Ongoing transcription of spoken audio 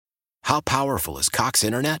How powerful is Cox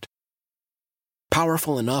Internet?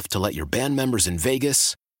 Powerful enough to let your band members in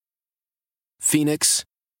Vegas, Phoenix,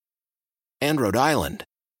 and Rhode Island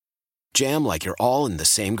jam like you're all in the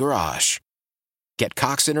same garage. Get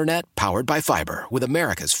Cox Internet powered by fiber with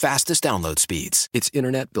America's fastest download speeds. It's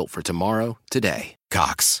internet built for tomorrow, today.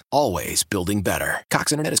 Cox, always building better.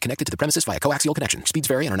 Cox Internet is connected to the premises via coaxial connection. Speeds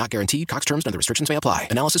vary and are not guaranteed. Cox terms and other restrictions may apply.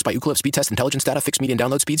 Analysis by Ookla Speed Test Intelligence Data. Fixed median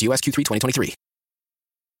download speeds. US Q3 2023.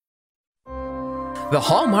 The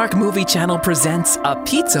Hallmark Movie Channel presents A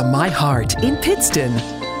Pizza My Heart in Pittston.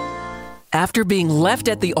 After being left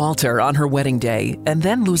at the altar on her wedding day and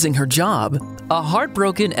then losing her job, a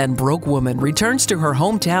heartbroken and broke woman returns to her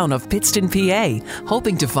hometown of Pittston, PA,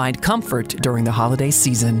 hoping to find comfort during the holiday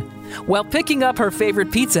season. While picking up her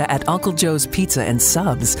favorite pizza at Uncle Joe's Pizza and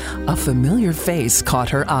Subs, a familiar face caught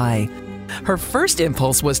her eye. Her first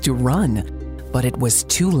impulse was to run, but it was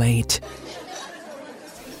too late.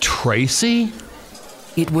 Tracy?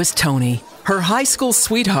 It was Tony, her high school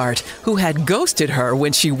sweetheart, who had ghosted her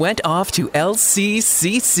when she went off to LCCCCC.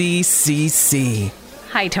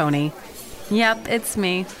 Hi, Tony. Yep, it's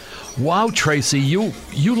me. Wow, Tracy, you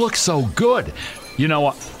look so good. You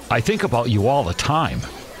know, I think about you all the time.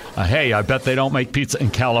 Hey, I bet they don't make pizza in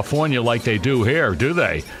California like they do here, do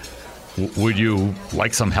they? Would you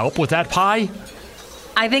like some help with that pie?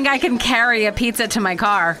 I think I can carry a pizza to my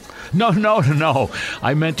car. No.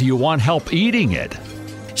 I meant, do you want help eating it?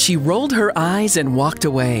 She rolled her eyes and walked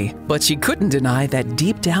away, but she couldn't deny that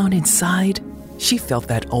deep down inside, she felt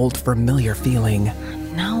that old familiar feeling.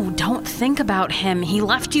 No, don't think about him. He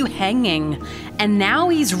left you hanging, and now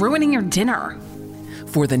he's ruining your dinner.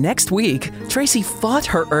 For the next week, Tracy fought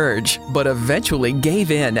her urge, but eventually gave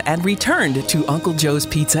in and returned to Uncle Joe's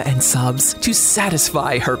Pizza and Subs to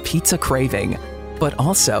satisfy her pizza craving. But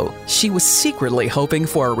also, she was secretly hoping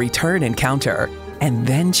for a return encounter, and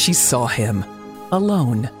then she saw him.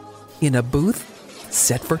 Alone, in a booth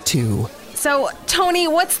set for two. So, Tony,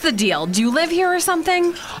 what's the deal? Do you live here or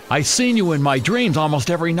something? I seen you in my dreams almost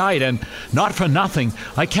every night, and not for nothing,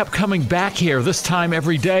 I kept coming back here this time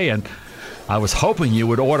every day, and I was hoping you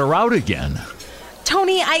would order out again.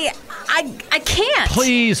 Tony, I can't.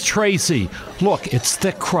 Please, Tracy. Look, it's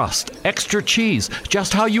thick crust, extra cheese,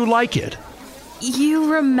 just how you like it.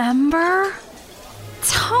 You remember?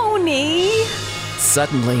 Tony!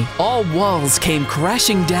 Suddenly, all walls came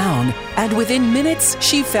crashing down, and within minutes,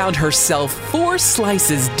 she found herself 4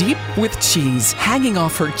 slices deep with cheese hanging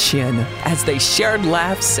off her chin as they shared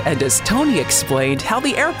laughs and as Tony explained how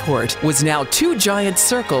the airport was now 2 giant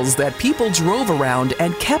circles that people drove around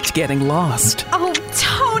and kept getting lost. Oh,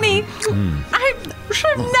 Tony, I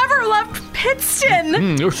should have never left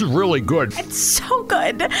Pittston. This is really good. It's so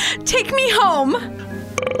good. Take me home.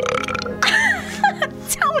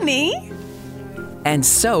 Tony. And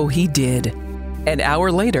so he did. An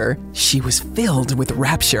hour later, she was filled with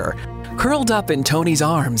rapture, curled up in Tony's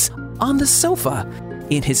arms, on the sofa,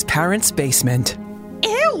 in his parents' basement.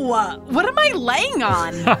 Ew! What am I laying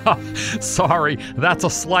on? Sorry, that's a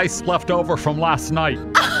slice left over from last night.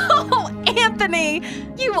 Oh, Anthony,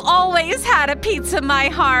 you always had a pizza my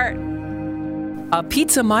heart. A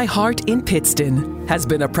Pizza My Heart in Pittston has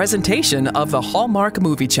been a presentation of the Hallmark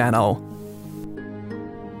Movie Channel.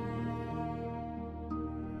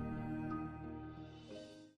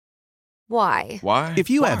 Why? If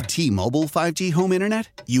you have T-Mobile 5G home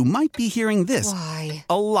internet, you might be hearing this Why?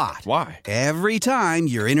 a lot. Why? Every time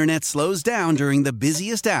your internet slows down during the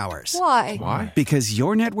busiest hours. Why? Because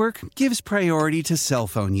your network gives priority to cell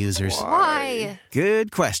phone users. Why?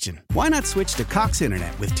 Good question. Why not switch to Cox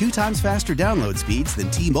Internet with 2 times faster download speeds than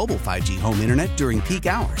T-Mobile 5G home internet during peak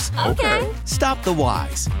hours? Okay. Stop the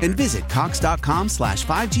whys and visit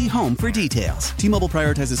cox.com/5G home for details. T-Mobile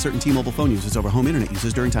prioritizes certain T-Mobile phone users over home internet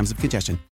users during times of congestion.